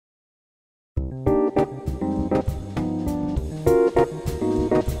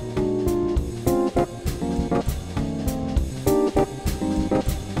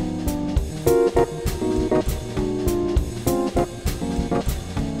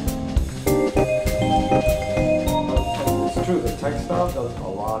does a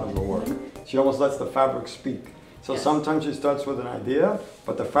lot of the work. She almost lets the fabric speak. So sometimes she starts with an idea,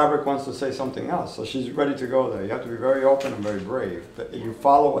 but the fabric wants to say something else. So she's ready to go there. You have to be very open and very brave. You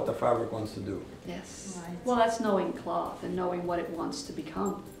follow what the fabric wants to do. Yes. Right. Well, that's knowing cloth and knowing what it wants to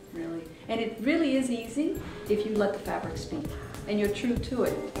become, really. And it really is easy if you let the fabric speak and you're true to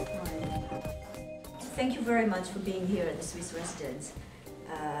it. Right. Thank you very much for being here at the Swiss Residence,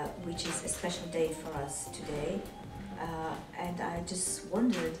 which is a special day for us today. And I just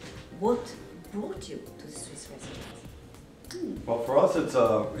wondered, what brought you to the Swiss Residence? Well, for us,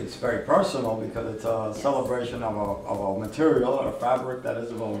 it's very personal because it's a celebration of a material, a fabric that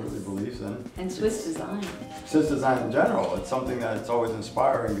Isabel really believes in. And Swiss design. Swiss design in general. It's something that's always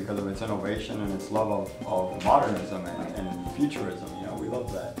inspiring because of its innovation and its love of modernism and futurism. You know, we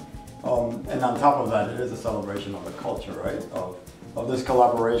love that. And on top of that, it is a celebration of the culture, right? Of this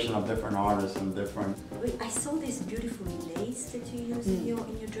collaboration of different artists and different. I saw this beautiful lace that you use in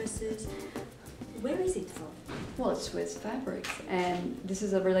your dresses. Where is it from? Well, it's Swiss fabrics, and this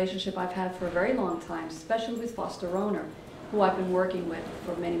is a relationship I've had for a very long time, especially with Foster Rohner, who I've been working with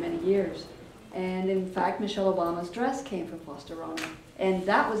for many, many years. And in fact, Michelle Obama's dress came from Foster Rohner, and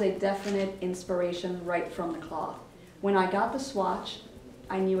that was a definite inspiration right from the cloth. When I got the swatch,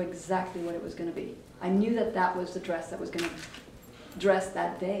 I knew exactly what it was going to be. I knew that that was the dress that was going to dress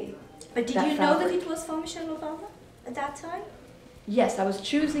that day. But did you know that it was for Michelle Obama at that time? Yes, I was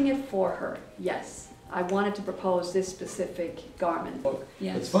choosing it for her, yes. I wanted to propose this specific garment. Look,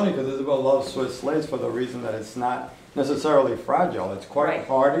 yes. It's funny because Isabel loves Swiss lace for the reason that it's not necessarily fragile. It's quite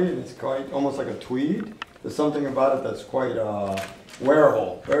hardy, and it's quite almost like a tweed. There's something about it that's quite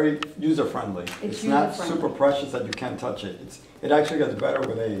wearable, very user-friendly. It's not super precious that you can't touch it. It actually gets better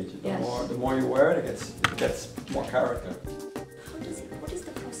with age. Yes. The more you wear it, it gets more character. What is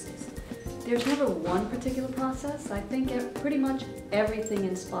the process? There's never one particular process. I think pretty much everything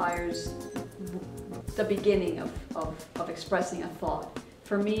inspires the beginning of expressing a thought.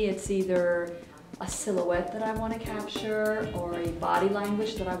 For me, it's either a silhouette that I want to capture, or a body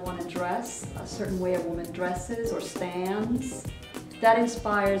language that I want to dress, a certain way a woman dresses or stands. That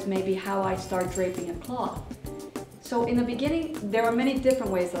inspires maybe how I start draping a cloth. So in the beginning, there are many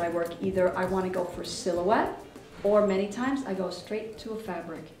different ways that I work. Either I want to go for silhouette, or many times I go straight to a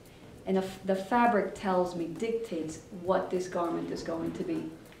fabric. And the fabric tells me, dictates what this garment is going to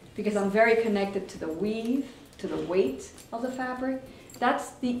be. Because I'm very connected to the weave, to the weight of the fabric.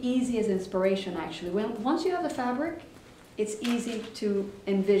 That's the easiest inspiration, actually. Once you have the fabric, it's easy to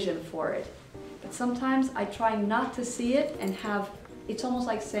envision for it. But sometimes I try not to see it and it's almost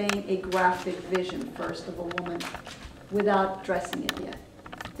like saying a graphic vision first of a woman without dressing it yet.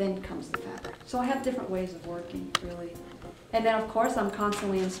 Then comes the fabric. So I have different ways of working, really. And then, of course, I'm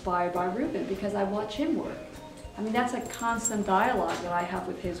constantly inspired by Ruben because I watch him work. I mean, that's a constant dialogue that I have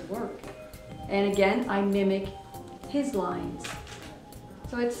with his work. And again, I mimic his lines.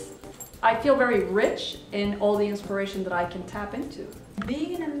 So I feel very rich in all the inspiration that I can tap into.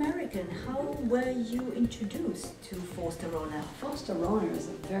 Being an American, how were you introduced to Foster Rohner? Foster Rohner is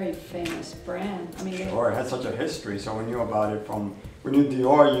a very famous brand. I mean, Sure, it had such a history, so we knew about it from, we knew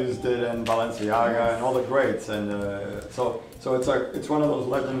Dior used it and Balenciaga and all the greats, and so it's one of those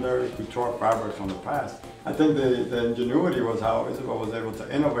legendary couture fabrics from the past. I think the ingenuity was how Isabel was able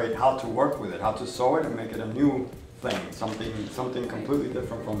to innovate how to work with it, how to sew it and make it a new thing, something completely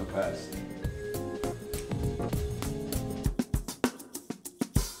different from the past.